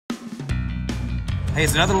Hey,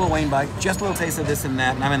 it's another little Wayne bite, just a little taste of this and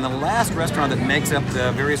that, and I'm in the last restaurant that makes up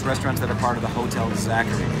the various restaurants that are part of the Hotel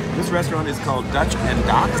Zachary. This restaurant is called Dutch and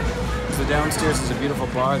Docks. So downstairs is a beautiful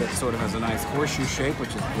bar that sort of has a nice horseshoe shape,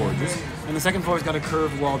 which is gorgeous. And the second floor has got a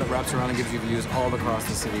curved wall that wraps around and gives you views all across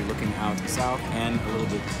the city, looking out south and a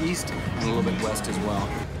little bit east and a little bit west as well.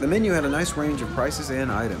 The menu had a nice range of prices and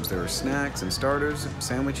items. There were snacks and starters,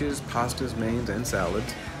 sandwiches, pastas, mains, and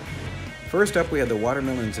salads. First up, we had the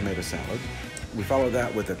watermelon and tomato salad. We followed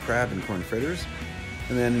that with the crab and corn fritters.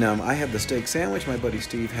 And then I had the steak sandwich. My buddy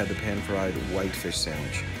Steve had the pan-fried whitefish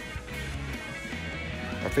sandwich.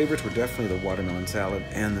 Our favorites were definitely the watermelon salad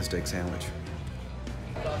and the steak sandwich.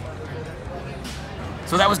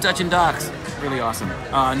 So that was Dutch and Docks. Really awesome.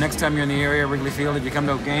 Next time you're in the area, Wrigley Field, if you come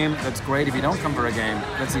to a game, that's great. If you don't come for a game,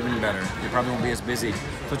 that's even better. You probably won't be as busy.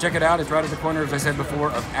 So check it out. It's right at the corner, as I said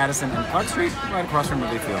before, of Addison and Clark Street, right across from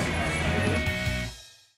Wrigley Field.